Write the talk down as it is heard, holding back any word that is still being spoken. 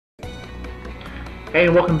Hey,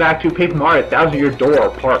 and welcome back to Paper Mario 1000 Year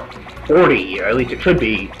Door, Part 40. Or at least it should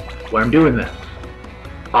be when I'm doing this.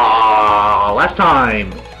 Last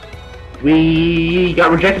time we got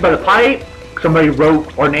rejected by the pipe. Somebody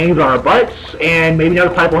wrote our names on our butts, and maybe now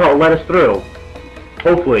the pipe will help let us through.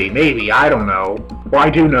 Hopefully, maybe, I don't know. Well, I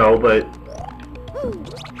do know, but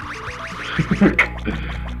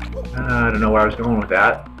I don't know where I was going with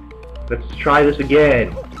that. Let's try this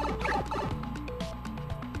again.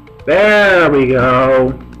 There we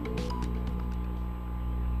go.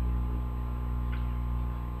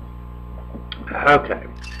 Okay.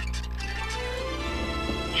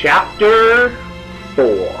 Chapter 4.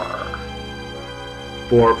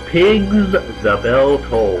 For pigs, the bell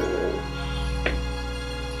tolls.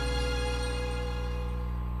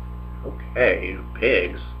 Okay,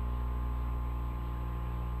 pigs.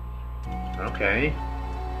 Okay.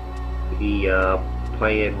 We,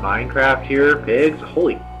 playing Minecraft here. Pigs?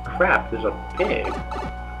 Holy crap, there's a pig.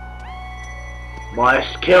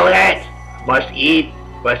 Must kill it! Must eat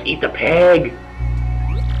the pig!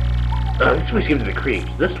 This place gives me the creeps.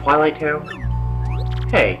 Is this Twilight Town?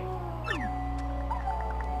 Hey.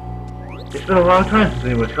 It's been a long time since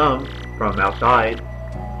anyone's come from outside.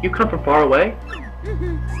 You come from far away?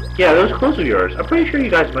 Yeah, those clothes of yours. I'm pretty sure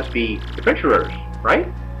you guys must be adventurers, right?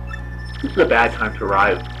 This is a bad time to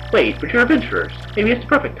arrive. Wait, but you're adventurers. Maybe it's the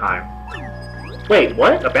perfect time. Wait,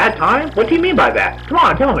 what? A bad time? What do you mean by that? Come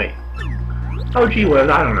on, tell me. Oh, gee whiz,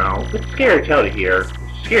 I don't know. It's scary to tell to hear. It's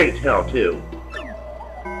scary to tell, too.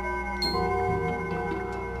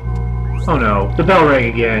 Oh no, the bell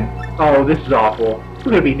rang again. Oh, this is awful. What's it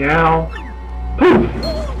gonna be now? Poof!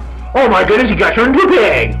 Oh my goodness, he got turned into a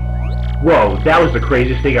pig! Whoa, that was the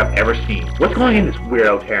craziest thing I've ever seen. What's going on in this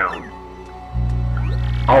weirdo town?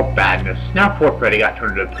 Oh, badness. Now poor Freddy got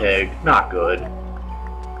turned into a pig. Not good.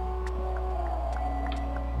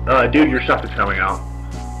 Dude, your stuff is coming out.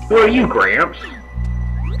 Who are you, Gramps?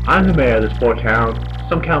 I'm the mayor of this poor town.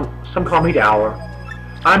 Some call me Dower.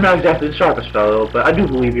 I'm not exactly the sharpest fellow, but I do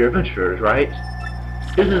believe you're adventurers, right?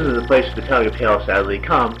 This isn't the place to tell your tale, sadly.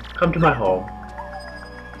 Come to my home.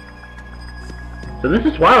 So this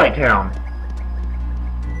is Twilight Town.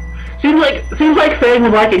 Seems like Fang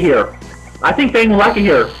would like it here. I think Fang will like it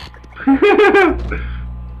here.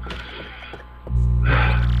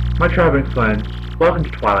 My traveling friends, welcome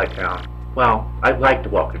to Twilight Town. Well, I'd like to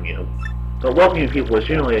welcome you, but welcoming people is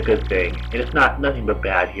generally a good thing, and it's nothing but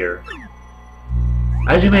bad here.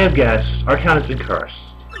 As you may have guessed, our town has been cursed.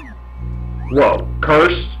 Whoa,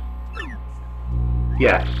 cursed?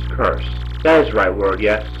 Yes, cursed. That is the right word,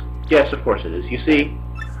 yes. Yes, of course it is. You see,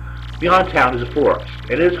 beyond town is a forest,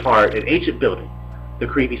 and at its heart an ancient building, the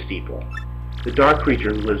creepy steeple. The dark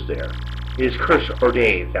creature who lives there. It is curse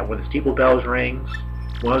ordained that when the steeple bells rings,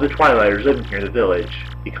 one of the Twilighters living here in the village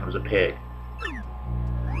becomes a pig.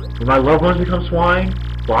 When my loved ones become swine,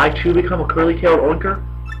 will I too become a curly-tailed oinker?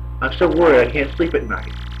 I'm so worried I can't sleep at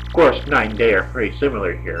night. Of course, night and day are pretty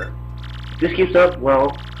similar here. If this keeps up,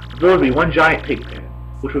 well, the village will be one giant pig pen,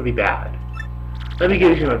 which would be bad. Let me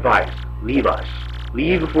give you some advice. Leave us.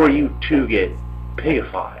 Leave before you too get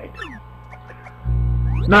pigified.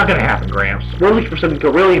 Not gonna happen, Gramps. We're looking for something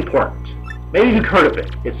really important. Maybe you've heard of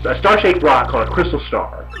it. It's a star-shaped rock called a crystal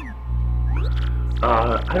star.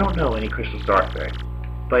 I don't know any crystal star thing.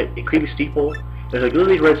 But in Creepy Steeple, there's a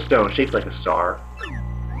glittery red stone shaped like a star.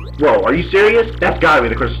 Whoa, are you serious? That's gotta be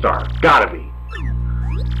the crystal star. Gotta be.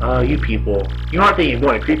 You people. You aren't thinking of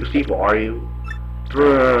going to Creepy Steeple, are you?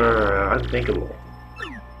 Brrr, unthinkable.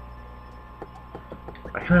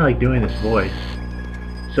 I kinda like doing this voice.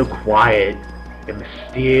 So quiet and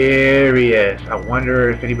mysterious. I wonder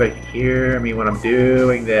if anybody can hear me when I'm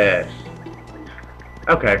doing this.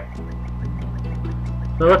 Okay.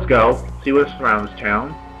 So let's go. See what surrounds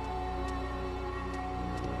town.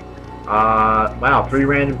 Wow, 3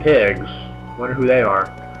 random pigs. Wonder who they are.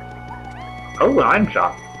 Oh, an item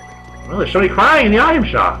shop. Oh, there's somebody crying in the item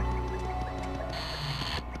shop.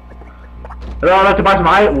 Hello, I'd like to buy some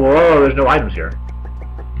items. Whoa, there's no items here.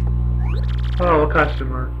 Oh, a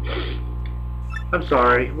customer. I'm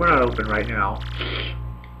sorry, we're not open right now.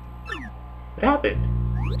 What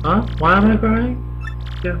happened? Huh? Why am I crying?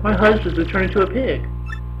 Yeah, my husband's been turned into a pig.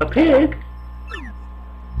 A pig?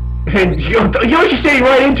 And you're just standing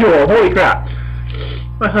right into him. Holy crap.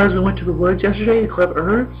 My husband went to the woods yesterday to collect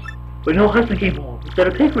herbs, but no husband came home. Instead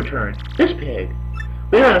a pig returned. This pig.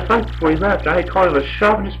 We had a fight before he left. I had called him a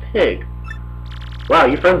chauvinist pig. Wow,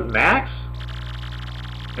 you friends with Max?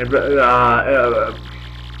 And,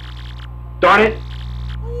 darn it.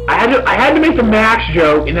 I had to make the Max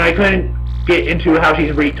joke, and then I couldn't get into how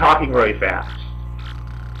she's talking really fast.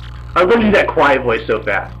 I was going to do that quiet voice so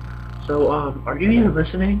fast. So, are you even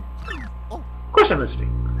listening? Of course I'm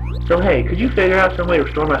listening. So, hey, could you figure out some way to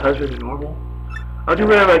restore my husband to normal? I'll do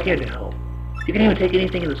whatever I can to help. You can even take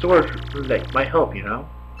anything in the storage room that might help, you know?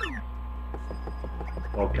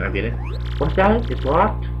 Well, can I get in? What's that? It's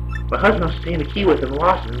locked? My husband was taking the key with him and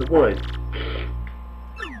lost it in the woods.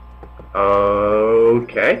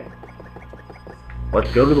 Okay.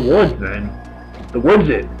 Let's go to the woods, then. The woods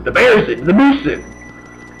it. The bears it. The moose it.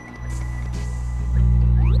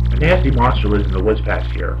 A nasty monster lives in the woods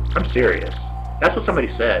past here. I'm serious. That's what somebody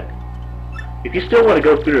said. If you still want to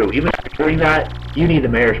go through, even after doing that, you need the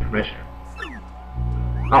mayor's permission.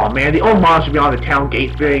 Oh man, the old monster beyond the town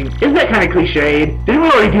gate thing. Isn't that kind of cliched? Didn't we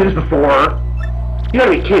already do this before? You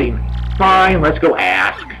gotta be kidding me. Fine, let's go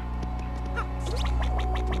ask.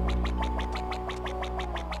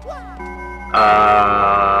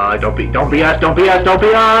 Don't be us.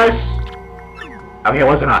 Okay, it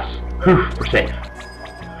wasn't us. Whew, we're safe.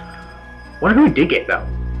 Wonder who we did get though.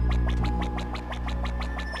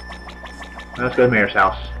 Let's go to the mayor's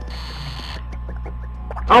house.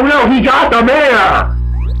 Oh no, he got the mayor!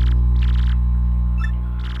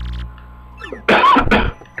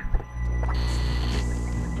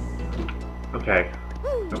 Okay.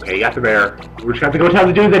 Okay, he got the mayor. We're just gonna have to go tell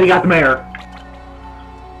the dude that he got the mayor.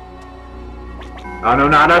 Oh no,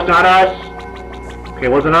 not us, not us! Okay,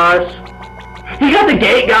 it wasn't us. He got the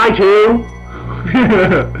gate guy too!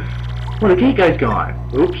 Well, the gate guy's gone.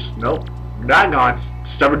 Oops, nope. Not gone.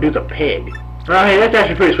 Stubborn dude's a pig. Oh, hey, that's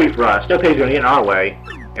actually pretty sweet for us. No pig's gonna get in our way.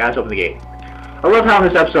 Yeah, let's open the gate. I love how in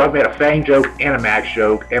this episode I've made a Fang joke and a Max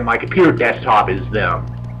joke, and my computer desktop is them.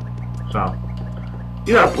 So,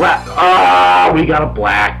 you got a black... Oh, we got a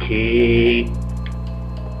black key.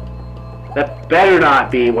 That better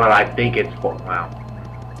not be what I think it's for. Wow.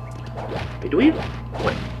 Wait, do we...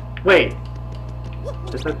 Wait.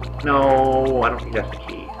 Is that... No, I don't think that's the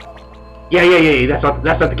key. Yeah. That's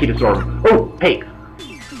not the key to the store room. Oh, hey.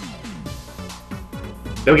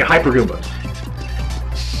 Then we get Hyper Goombas.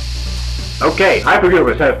 Okay, Hyper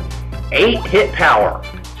Goombas have 8 hit power.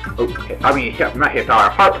 Okay, I mean, not hit power,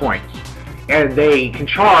 heart points. And they can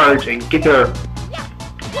charge and get their...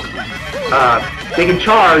 they can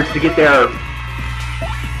charge to get their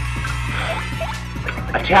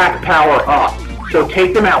attack power up. So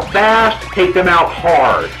take them out fast, take them out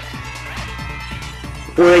hard.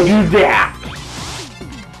 When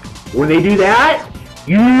they do that,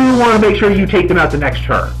 you want to make sure you take them out the next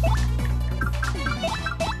turn.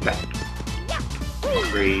 Okay.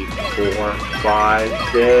 3, 4, 5,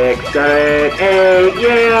 6, 7, 8,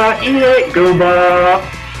 yeah, eat it, Goomba!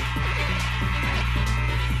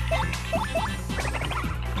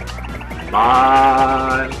 Come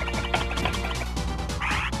on!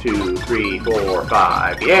 2, 3, 4,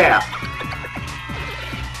 5, yeah!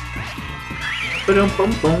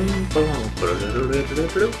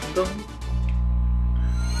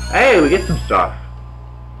 Hey, we get some stuff.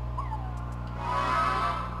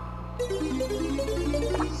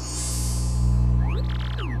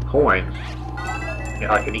 Coins.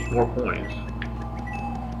 Yeah, I can eat more coins.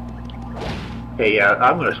 Okay, yeah,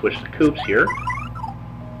 I'm gonna switch to Coops here.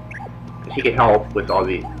 Because he can help with all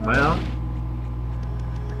the... Well...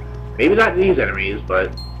 Maybe not these enemies,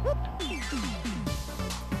 but...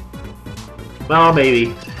 Well,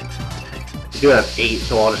 maybe. I do have 8,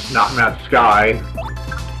 so I'll just knock him out of the sky.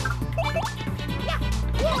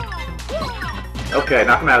 Okay,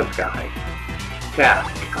 knock him out of the sky. Attack.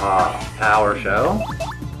 Power shell.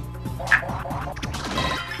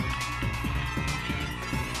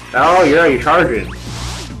 Oh, yeah, you're charging.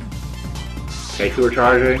 Okay, 2 are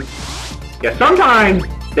charging. Yeah, sometimes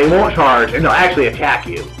they won't charge and they'll actually attack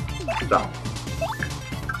you. So.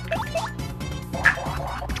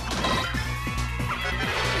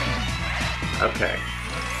 Okay.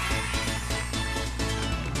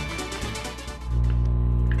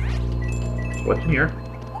 What's in here?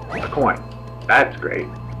 A coin. That's great.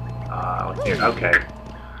 What's in here? Okay.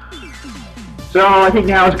 So I think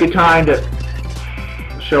now is a good time to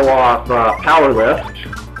show off Power Lift.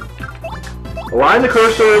 Align the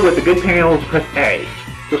cursor with the good panels. Press A.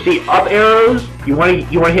 You'll see up arrows. You want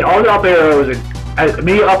to hit all the up arrows and as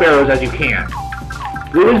many up arrows as you can.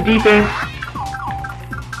 Blue is defense.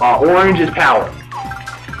 Orange is power.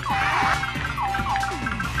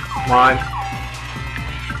 Come on.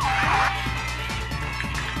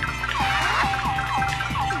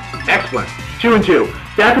 Excellent. 2 and 2.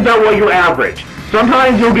 That's about what you average.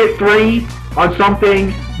 Sometimes you'll get 3 on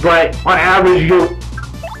something, but on average you'll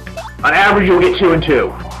get 2 and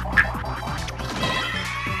 2.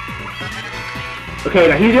 Okay,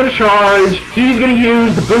 now he's gonna charge. He's gonna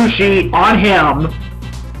use the Bushi on him.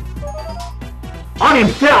 On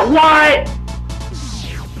himself, what?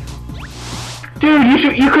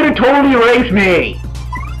 Dude, you could have totally raped me!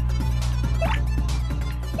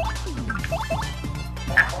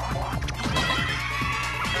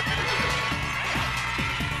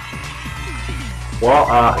 Well,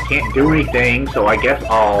 I can't do anything, so I guess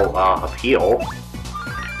I'll, appeal.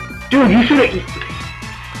 Dude, you should've...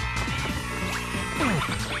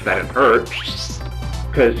 That didn't hurt.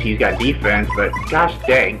 Because he's got defense, but gosh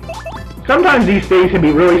dang. Sometimes these things can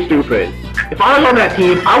be really stupid. If I was on that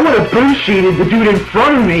team, I would have bullshitted the dude in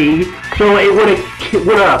front of me, so it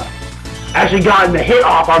would have actually gotten the hit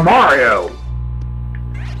off on Mario.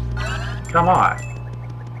 Come on.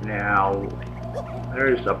 Now,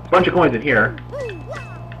 there's a bunch of coins in here.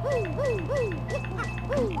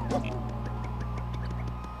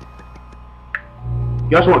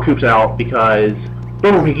 You also want Koops out because,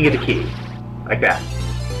 boom, you can get the key. Like that.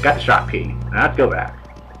 Got the shop key. Now let's go back.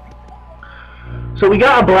 So we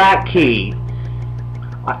got a black key.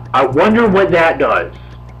 I wonder what that does.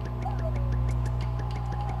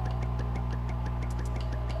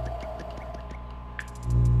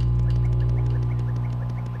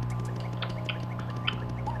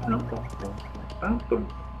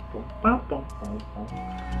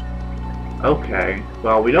 Okay,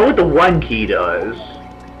 well, we know what the one key does.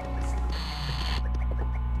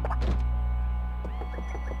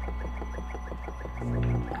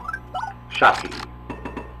 Shop key.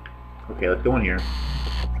 Okay, let's go in here.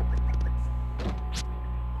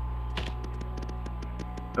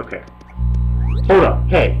 Okay. Hold up.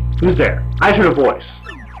 Hey, who's there? I heard a voice.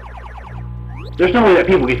 There's no way that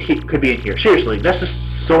people could be in here. Seriously, that's just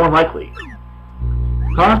so unlikely.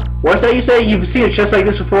 Huh? What's that you say? You've seen a chest like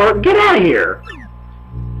this before? Get out of here!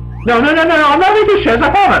 No, I'm not in this chest, I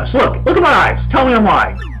promise! Look at my eyes! Tell me I'm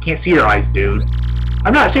lying! Can't see your eyes, dude.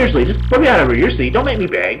 I'm not, seriously, just let me out of your seat, don't make me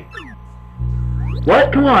beg.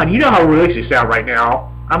 What? Come on, you know how religious you sound right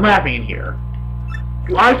now. I'm laughing in here.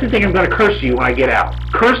 You honestly think I'm gonna curse you when I get out.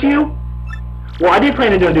 Curse you? Well, I did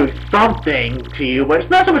plan on doing something to you, but it's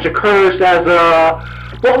not so much a curse as a...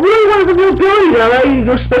 Well, really what is a new ability that allows you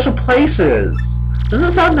to go special places?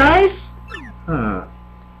 Doesn't that sound nice? Huh.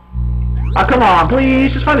 Oh, come on,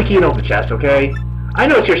 please. Just find the key and open the chest, okay? I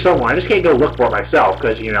know it's here somewhere. I just can't go look for it myself,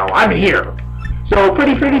 because, you know, I'm here. So,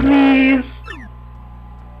 pretty, please.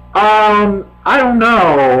 I don't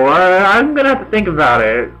know. I'm gonna have to think about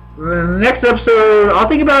it. The next episode, I'll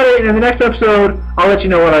think about it, and in the next episode, I'll let you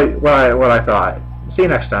know what I thought. See you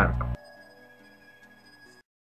next time.